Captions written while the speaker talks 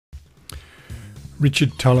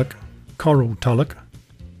Richard Tulloch, Coral Tulloch,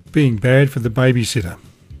 being bad for the babysitter.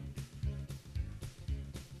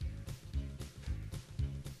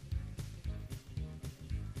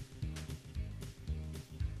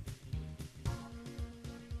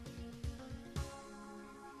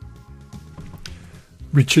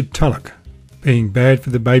 Richard Tulloch, being bad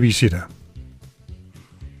for the babysitter.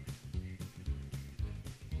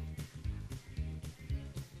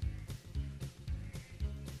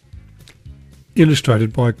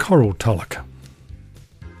 Illustrated by Coral Tulloch.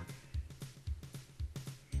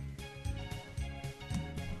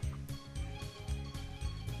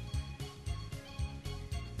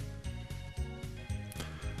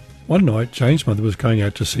 One night Jane's mother was going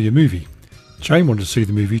out to see a movie. Jane wanted to see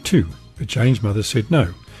the movie too, but Jane's mother said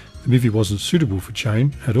no. The movie wasn't suitable for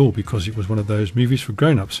Jane at all because it was one of those movies for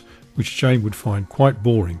grown-ups which Jane would find quite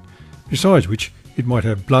boring. Besides which, it might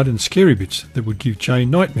have blood and scary bits that would give Jane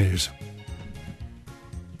nightmares.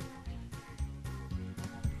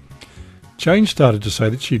 Jane started to say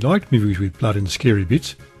that she liked movies with blood and scary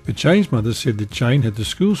bits, but Jane's mother said that Jane had the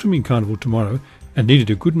school swimming carnival tomorrow and needed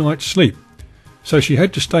a good night's sleep, so she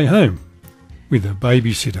had to stay home with a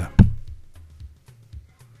babysitter.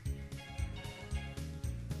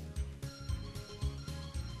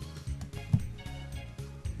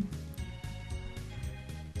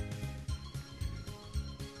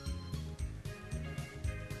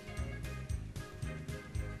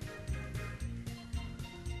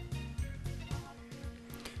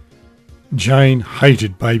 Jane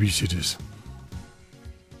hated babysitters.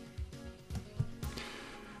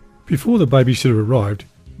 Before the babysitter arrived,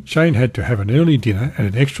 Jane had to have an early dinner and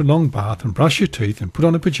an extra long bath and brush her teeth and put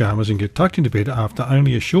on her pyjamas and get tucked into bed after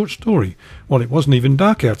only a short story while it wasn't even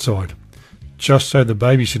dark outside, just so the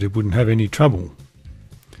babysitter wouldn't have any trouble.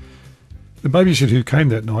 The babysitter who came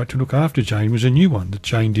that night to look after Jane was a new one that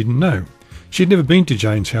Jane didn't know. She'd never been to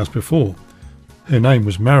Jane's house before. Her name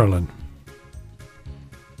was Marilyn.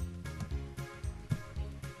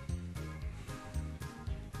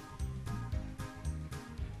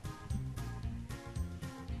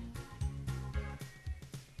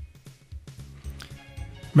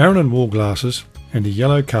 Marilyn wore glasses and a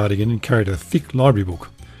yellow cardigan and carried a thick library book.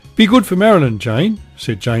 "Be good for Marilyn, Jane,"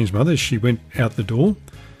 said Jane's mother as she went out the door.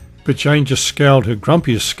 But Jane just scowled her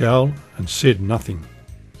grumpiest scowl and said nothing.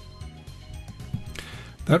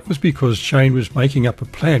 That was because Jane was making up a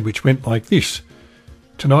plan which went like this.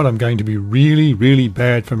 Tonight I'm going to be really, really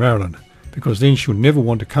bad for Marilyn, because then she'll never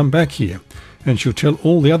want to come back here, and she'll tell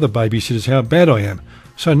all the other babysitters how bad I am.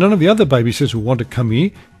 So none of the other babysitters will want to come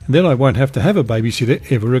here, and then I won't have to have a babysitter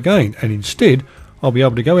ever again, and instead I'll be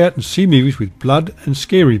able to go out and see movies with blood and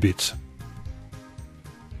scary bits.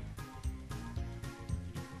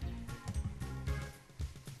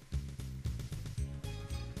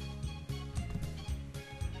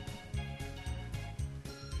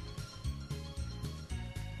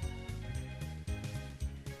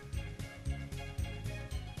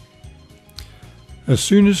 As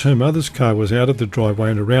soon as her mother's car was out of the driveway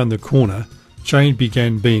and around the corner, Jane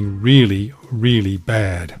began being really, really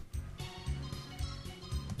bad.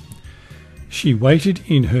 She waited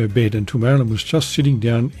in her bed until Marilyn was just sitting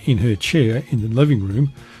down in her chair in the living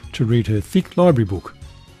room to read her thick library book.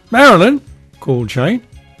 "Marilyn," called Jane.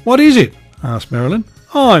 "What is it?" asked Marilyn.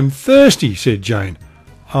 "I'm thirsty," said Jane.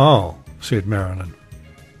 "Oh," said Marilyn.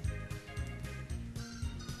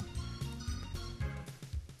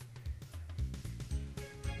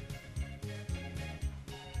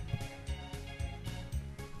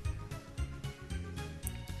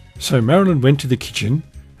 So Marilyn went to the kitchen,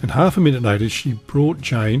 and half a minute later she brought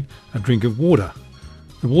Jane a drink of water.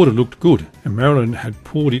 The water looked good, and Marilyn had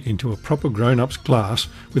poured it into a proper grown-up's glass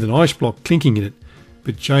with an ice block clinking in it,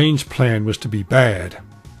 but Jane's plan was to be bad.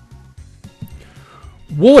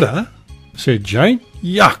 "Water?" said Jane.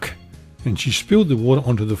 "Yuck!" And she spilled the water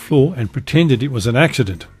onto the floor and pretended it was an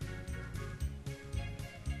accident.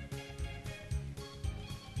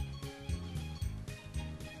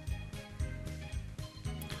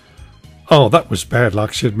 "Oh, that was bad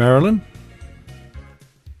luck," said Marilyn.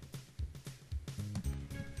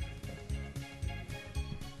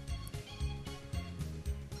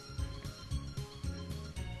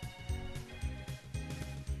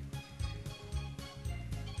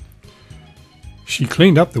 She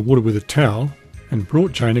cleaned up the water with a towel and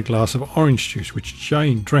brought Jane a glass of orange juice, which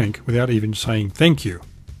Jane drank without even saying thank you.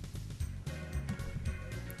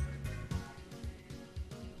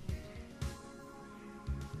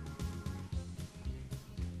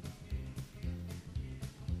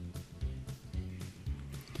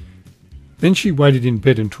 Then she waited in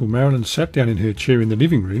bed until Marilyn sat down in her chair in the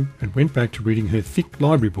living room and went back to reading her thick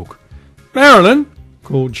library book. "Marilyn,"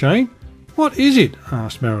 called Jane. "What is it?"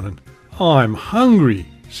 asked Marilyn. "I'm hungry,"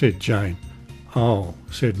 said Jane. "Oh,"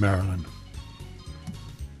 said Marilyn.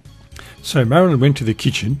 So Marilyn went to the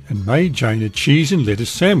kitchen and made Jane a cheese and lettuce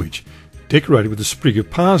sandwich, decorated with a sprig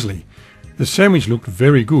of parsley. The sandwich looked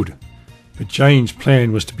very good, but Jane's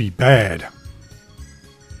plan was to be bad.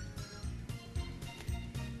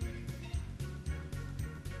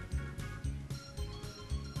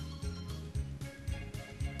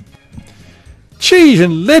 "Cheese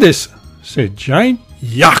and lettuce," said Jane.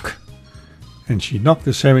 "Yuck!" And she knocked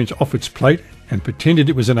the sandwich off its plate and pretended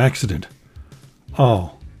it was an accident.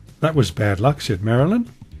 "Oh, that was bad luck," said Marilyn.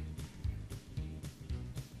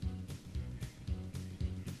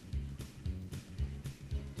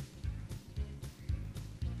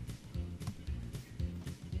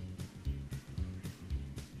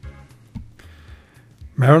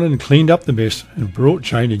 Marilyn cleaned up the mess and brought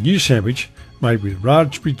Jane a new sandwich made with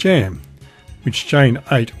raspberry jam, which Jane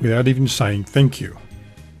ate without even saying thank you.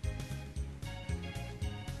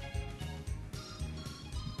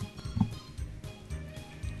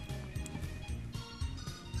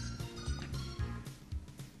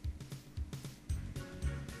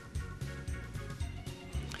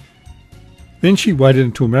 Then she waited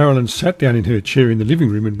until Marilyn sat down in her chair in the living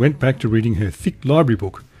room and went back to reading her thick library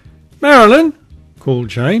book. "Marilyn!" called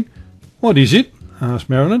Jane. "What is it?" asked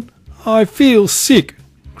Marilyn. "I feel sick,"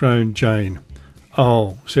 groaned Jane.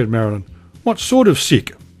 "Oh," said Marilyn. "What sort of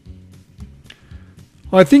sick?"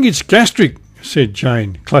 "I think it's gastric," said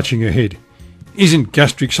Jane, clutching her head. "Isn't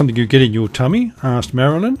gastric something you get in your tummy?" asked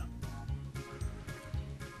Marilyn.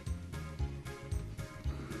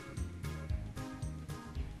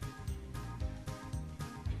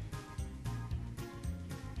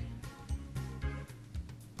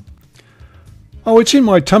 "Oh, it's in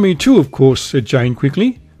my tummy too, of course," said Jane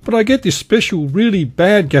quickly. "But I get this special really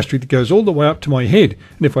bad gastric that goes all the way up to my head,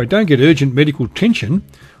 and if I don't get urgent medical attention,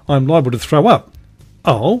 I'm liable to throw up."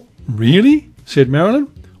 "Oh, really?" said Marilyn.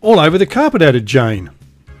 "All over the carpet," added Jane.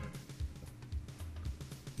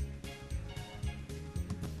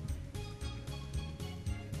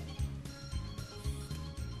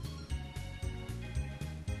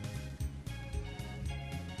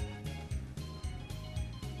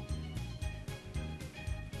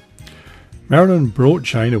 Marilyn brought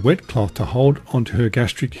Jane a wet cloth to hold onto her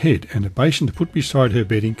gastric head and a basin to put beside her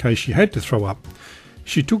bed in case she had to throw up.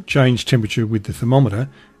 She took Jane's temperature with the thermometer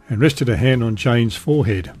and rested a hand on Jane's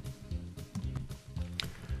forehead.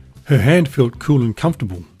 Her hand felt cool and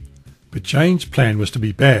comfortable, but Jane's plan was to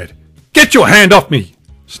be bad. "Get your hand off me!"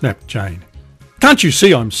 snapped Jane. "Can't you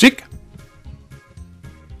see I'm sick?"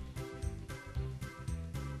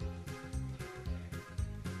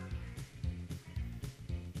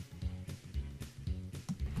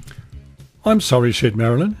 "I'm sorry," said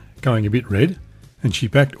Marilyn, going a bit red, and she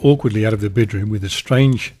backed awkwardly out of the bedroom with a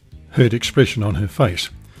strange, hurt expression on her face.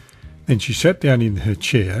 Then she sat down in her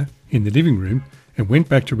chair in the living room and went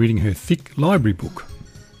back to reading her thick library book.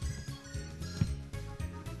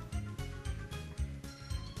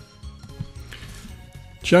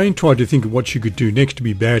 Jane tried to think of what she could do next to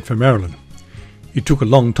be bad for Marilyn. It took a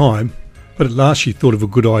long time, but at last she thought of a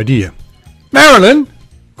good idea. "Marilyn!"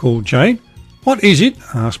 called Jane. "What is it?"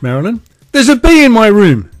 asked Marilyn. "There's a bee in my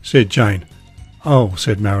room," said Jane. "Oh,"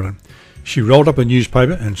 said Marilyn. She rolled up a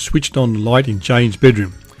newspaper and switched on the light in Jane's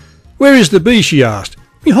bedroom. "Where is the bee?" she asked.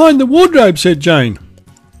 "Behind the wardrobe," said Jane.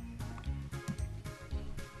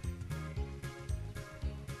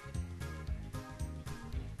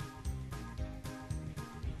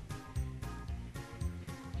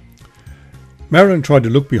 Marilyn tried to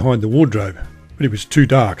look behind the wardrobe, but it was too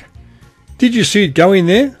dark. "Did you see it go in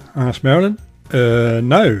there?" asked Marilyn.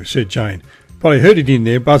 No," said Jane, "but I heard it in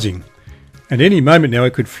there buzzing. And any moment now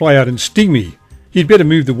it could fly out and sting me. You'd better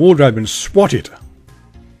move the wardrobe and swat it."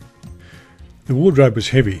 The wardrobe was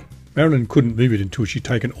heavy. Marilyn couldn't move it until she'd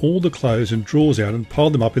taken all the clothes and drawers out and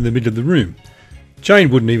piled them up in the middle of the room. Jane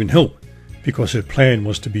wouldn't even help, because her plan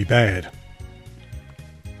was to be bad.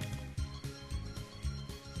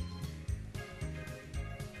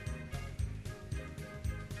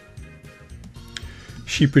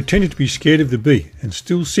 She pretended to be scared of the bee and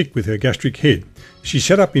still sick with her gastric head. She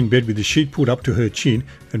sat up in bed with the sheet pulled up to her chin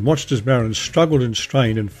and watched as Marilyn struggled and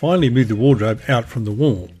strained and finally moved the wardrobe out from the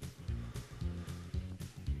wall.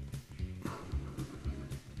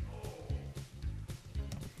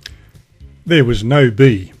 There was no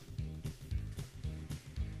bee.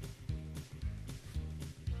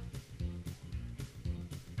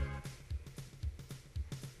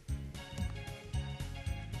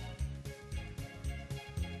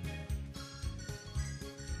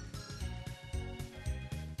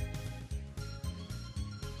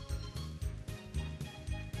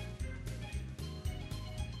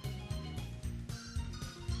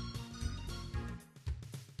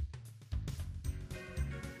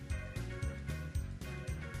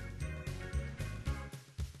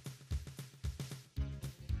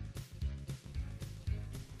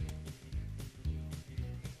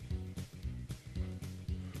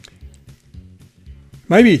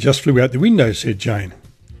 Maybe it just flew out the window, said Jane.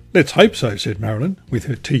 Let's hope so, said Marilyn, with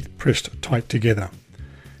her teeth pressed tight together.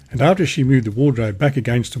 And after she moved the wardrobe back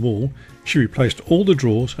against the wall, she replaced all the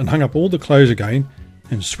drawers and hung up all the clothes again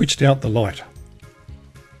and switched out the light.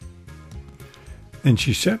 Then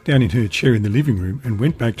she sat down in her chair in the living room and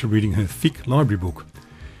went back to reading her thick library book.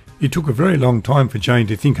 It took a very long time for Jane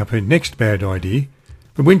to think up her next bad idea,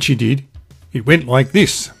 but when she did, it went like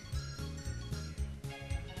this.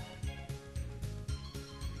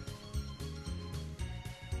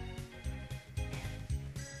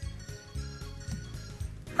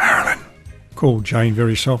 "Marilyn," called Jane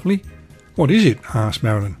very softly. "What is it?" asked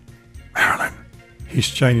Marilyn. "Marilyn,"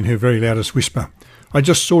 hissed Jane in her very loudest whisper. "I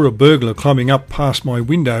just saw a burglar climbing up past my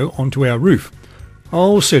window onto our roof."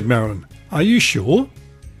 "Oh," said Marilyn. "Are you sure?"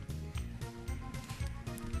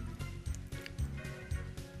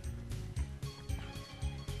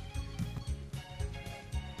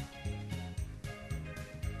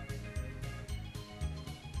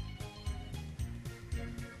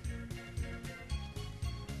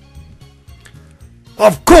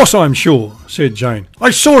 "Of course I'm sure," said Jane. "I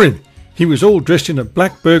saw him. He was all dressed in a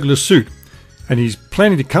black burglar suit, and he's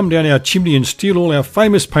planning to come down our chimney and steal all our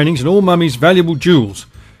famous paintings and all Mummy's valuable jewels.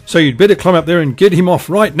 So you'd better climb up there and get him off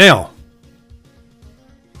right now."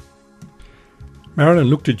 Marilyn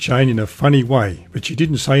looked at Jane in a funny way, but she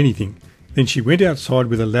didn't say anything. Then she went outside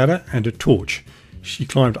with a ladder and a torch. She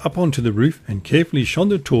climbed up onto the roof and carefully shone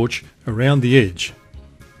the torch around the edge.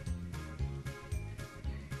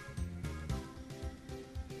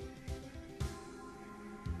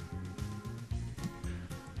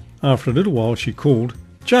 After a little while she called,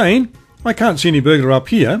 "Jane, I can't see any burglar up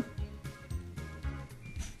here."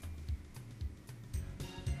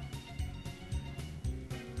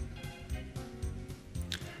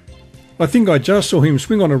 "I think I just saw him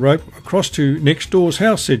swing on a rope across to next door's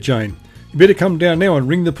house," said Jane. "You better come down now and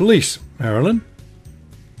ring the police, Marilyn."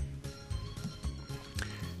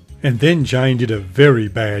 And then Jane did a very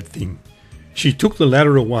bad thing. She took the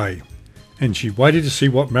ladder away, and she waited to see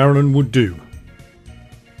what Marilyn would do.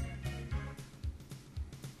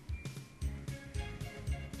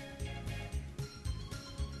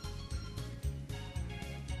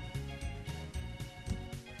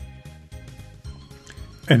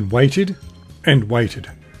 And waited and waited.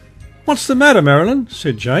 "What's the matter, Marilyn?"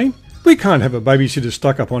 said Jane. "We can't have a babysitter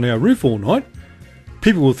stuck up on our roof all night.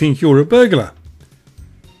 People will think you're a burglar.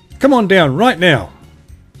 Come on down right now."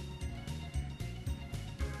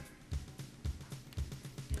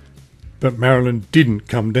 But Marilyn didn't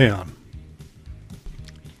come down.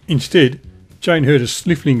 Instead, Jane heard a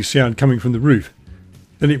sniffling sound coming from the roof.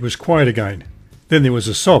 Then it was quiet again. Then there was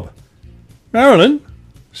a sob. "Marilyn,"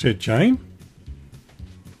 said Jane.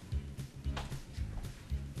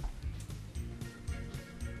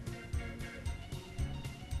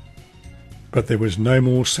 But there was no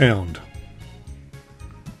more sound.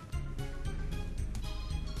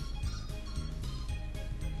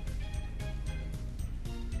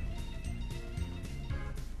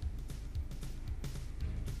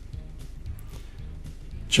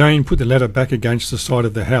 Jane put the ladder back against the side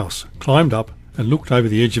of the house, climbed up and looked over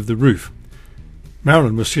the edge of the roof.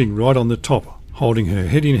 Marilyn was sitting right on the top, holding her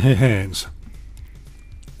head in her hands.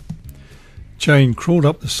 Jane crawled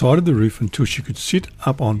up the side of the roof until she could sit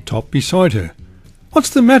up on top beside her.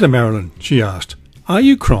 "What's the matter, Marilyn?" she asked. "Are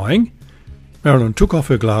you crying?" Marilyn took off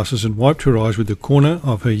her glasses and wiped her eyes with the corner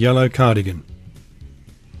of her yellow cardigan.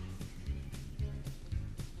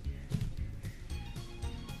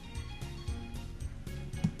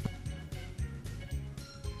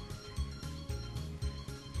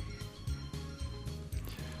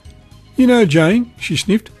 "You know, Jane," she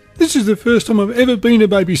sniffed, "this is the first time I've ever been a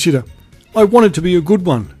babysitter. I wanted to be a good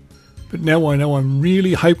one, but now I know I'm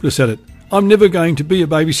really hopeless at it. I'm never going to be a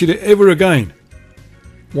babysitter ever again."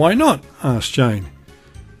 "Why not?" asked Jane.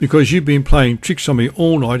 "Because you've been playing tricks on me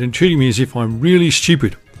all night and treating me as if I'm really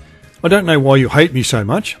stupid. I don't know why you hate me so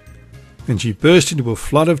much." And she burst into a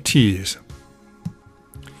flood of tears.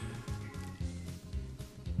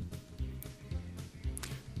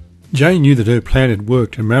 Jane knew that her plan had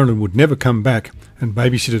worked and Marilyn would never come back and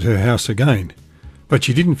babysit at her house again. But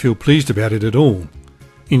she didn't feel pleased about it at all.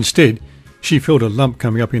 Instead, she felt a lump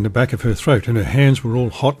coming up in the back of her throat and her hands were all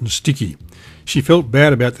hot and sticky. She felt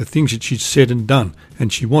bad about the things that she'd said and done,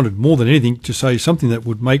 and she wanted more than anything to say something that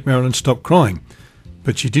would make Marilyn stop crying,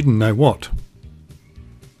 but she didn't know what.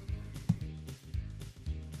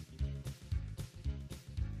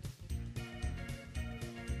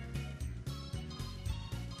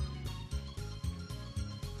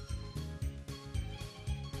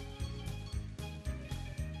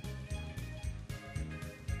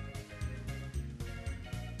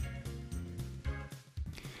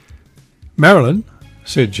 "Marilyn,"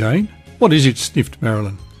 said Jane. "What is it?" sniffed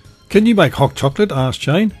Marilyn. "Can you make hot chocolate?" asked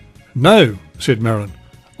Jane. "No," said Marilyn.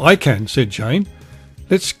 "I can," said Jane.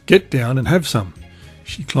 "Let's get down and have some."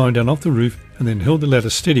 She climbed down off the roof and then held the ladder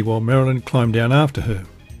steady while Marilyn climbed down after her.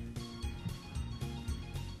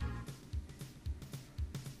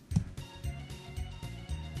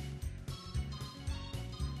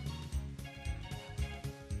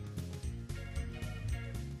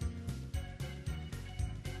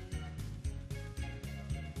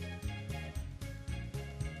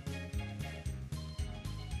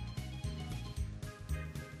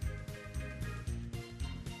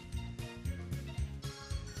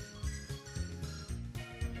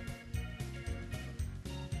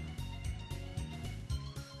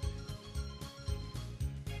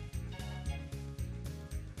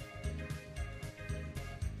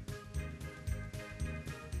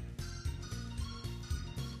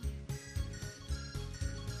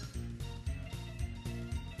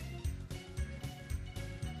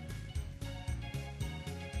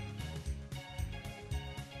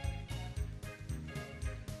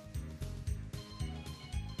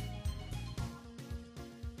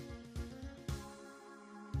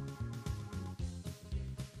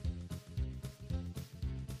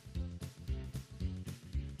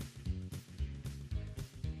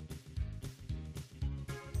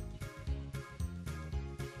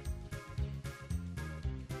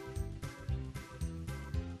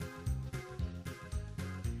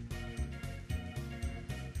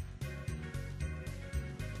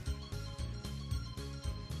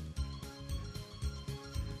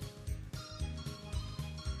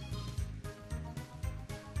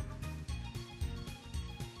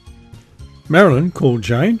 Marilyn called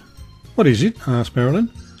Jane. "What is it?" asked Marilyn.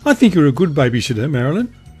 "I think you're a good babysitter,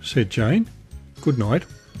 Marilyn," said Jane. "Good night."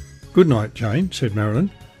 "Good night, Jane," said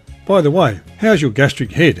Marilyn. "By the way, how's your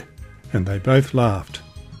gastric head?" And they both laughed.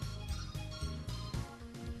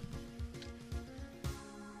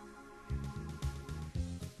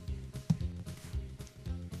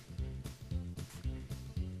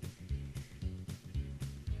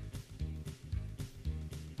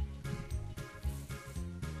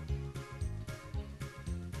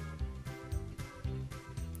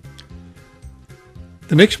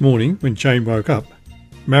 The next morning, when Jane woke up,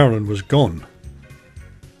 Marilyn was gone.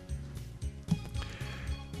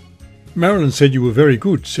 "Marilyn said you were very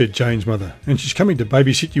good," said Jane's mother, "and she's coming to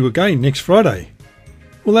babysit you again next Friday.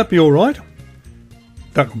 Will that be all right?"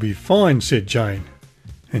 "That will be fine," said Jane,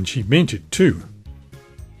 and she meant it too.